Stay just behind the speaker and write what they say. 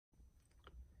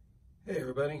Hey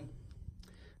everybody,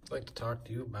 I'd like to talk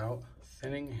to you about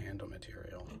thinning handle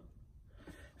material.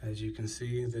 As you can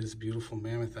see, this beautiful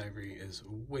mammoth ivory is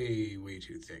way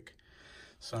too thick.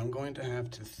 So I'm going to have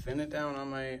to thin it down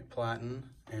on my platen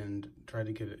and try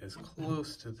to get it as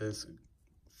close to this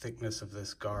thickness of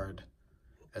this guard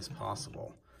as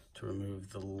possible to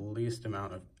remove the least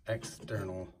amount of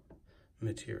external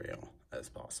material as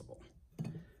possible.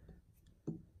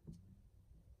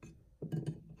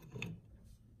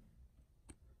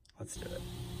 Let's do it.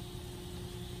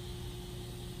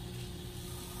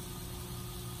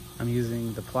 I'm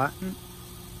using the platen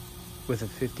with a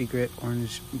 50 grit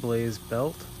orange blaze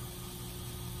belt.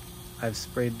 I've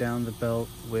sprayed down the belt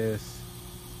with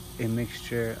a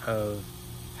mixture of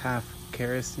half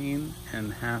kerosene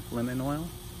and half lemon oil.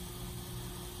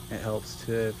 It helps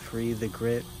to free the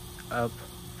grit up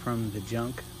from the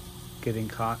junk getting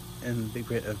caught in the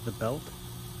grit of the belt.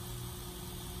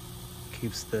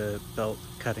 Keeps the belt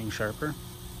cutting sharper.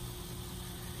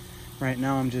 Right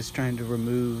now I'm just trying to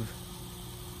remove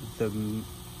the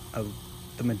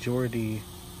majority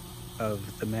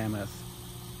of the mammoth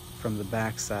from the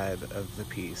back side of the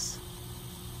piece.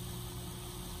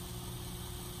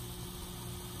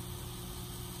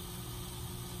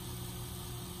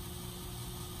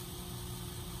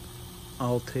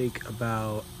 I'll take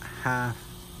about half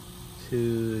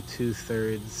to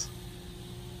 2/3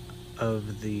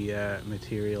 of the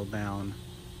material down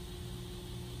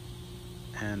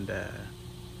and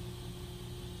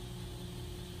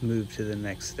move to the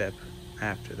next step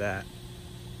after that.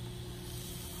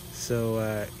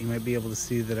 So you might be able to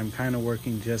see that I'm kind of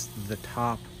working just the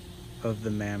top of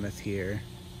the mammoth here.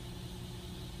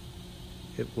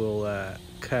 It will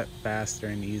cut faster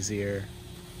and easier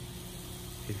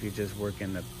if you're just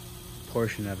working a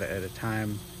portion of it at a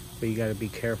time, but you got to be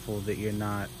careful that you're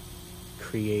not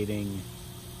creating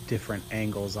different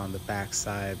angles on the back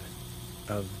side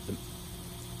of the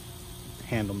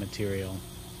handle material,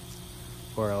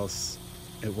 or else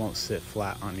it won't sit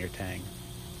flat on your tang.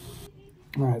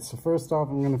 Alright, so first off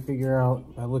I'm going to figure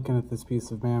out, by looking at this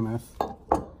piece of mammoth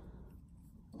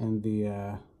and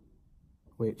the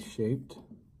way it's shaped,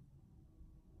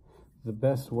 the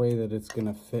best way that it's going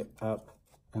to fit up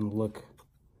and look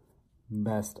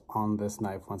best on this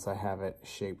knife once I have it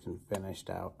shaped and finished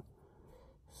out.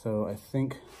 So I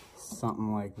think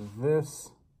something like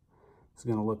this is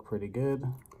going to look pretty good.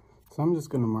 So I'm just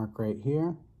going to mark right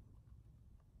here,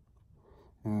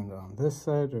 and on this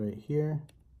side right here,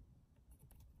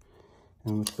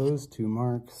 and with those two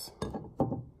marks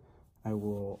I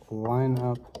will line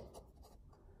up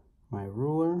my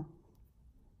ruler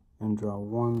and draw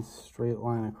one straight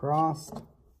line across,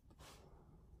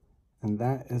 and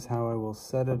that is how I will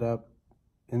set it up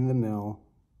in the mill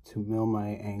to mill my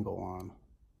angle on.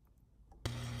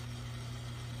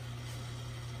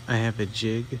 I have a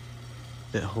jig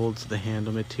that holds the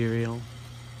handle material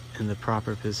in the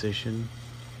proper position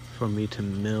for me to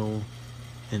mill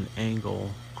an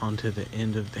angle onto the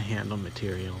end of the handle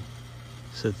material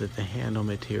so that the handle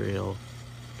material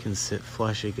can sit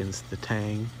flush against the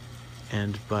tang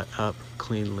and butt up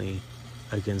cleanly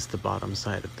against the bottom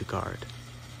side of the guard.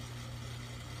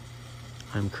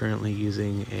 I'm currently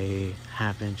using a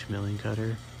 1/2 inch milling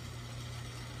cutter,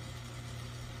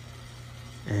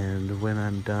 and when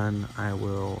I'm done I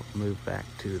will move back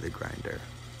to the grinder.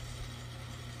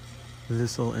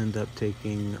 This will end up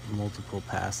taking multiple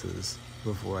passes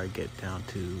before I get down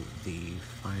to the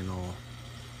final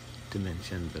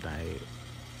dimension that I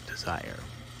desire.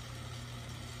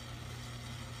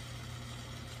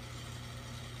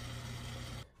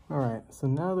 Alright, so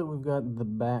now that we've got the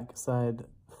back side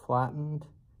flattened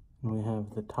and we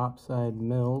have the top side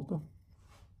milled,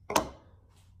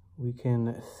 we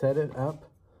can set it up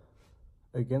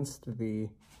against the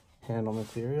handle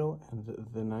material and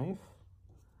the knife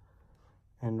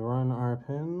and run our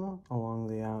pin along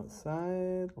the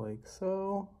outside like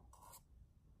so.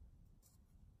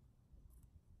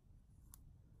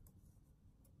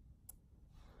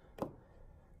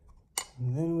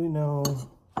 And then we know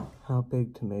how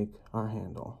big to make our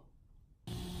handle.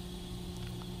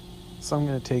 So I'm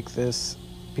going to take this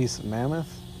piece of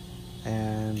mammoth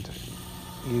and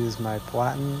use my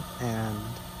platen and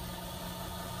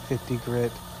 50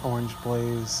 grit orange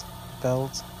blaze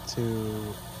belt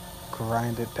to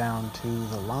grind it down to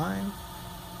the line,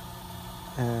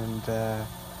 and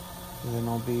then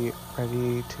I'll be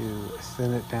ready to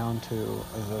thin it down to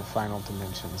the final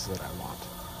dimensions that I want.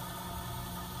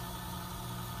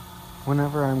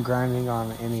 Whenever I'm grinding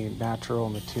on any natural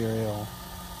material,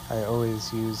 I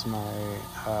always use my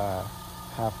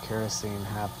half kerosene,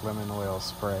 half lemon oil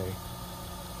spray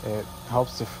It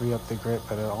helps to free up the grit,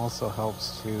 but it also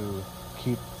helps to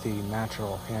keep the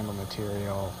natural handle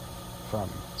material from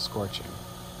scorching.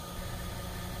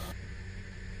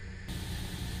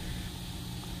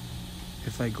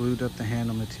 If I glued up the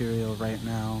handle material right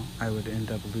now, I would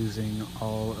end up losing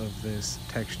all of this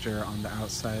texture on the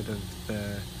outside of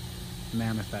the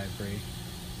Mammoth ivory.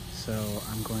 So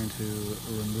I'm going to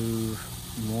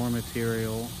remove more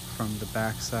material from the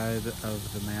backside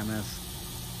of the Mammoth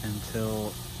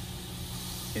until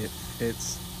it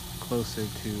fits closer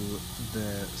to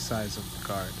the size of the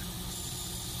guard.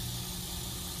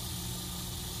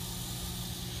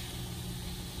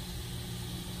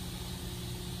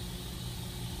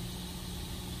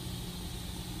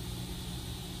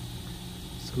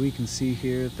 So we can see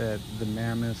here that the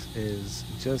Mammoth is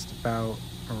just about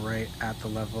right at the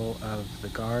level of the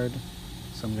guard.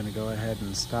 So I'm going to go ahead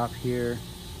and stop here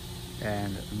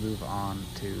and move on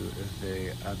to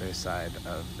the other side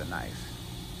of the knife.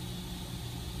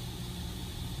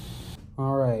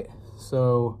 Alright,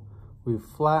 so we've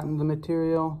flattened the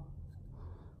material.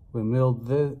 We milled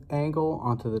the angle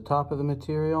onto the top of the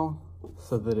material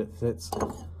so that it fits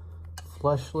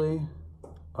flushly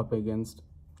up against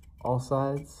all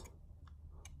sides.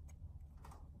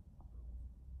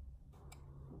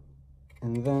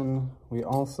 And then we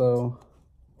also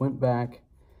went back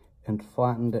and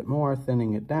flattened it more,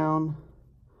 thinning it down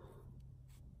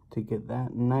to get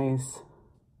that nice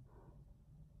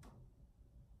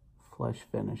flush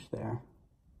finish there.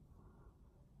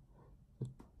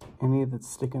 Any that's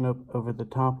sticking up over the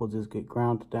top will just get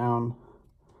ground down,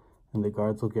 and the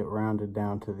guards will get rounded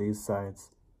down to these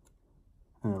sides,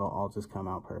 and it'll all just come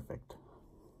out perfect.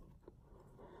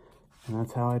 And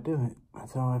that's how I do it.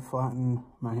 That's how I flatten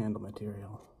my handle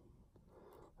material.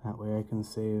 That way I can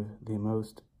save the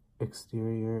most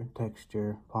exterior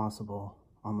texture possible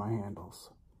on my handles.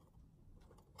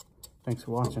 Thanks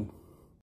for watching.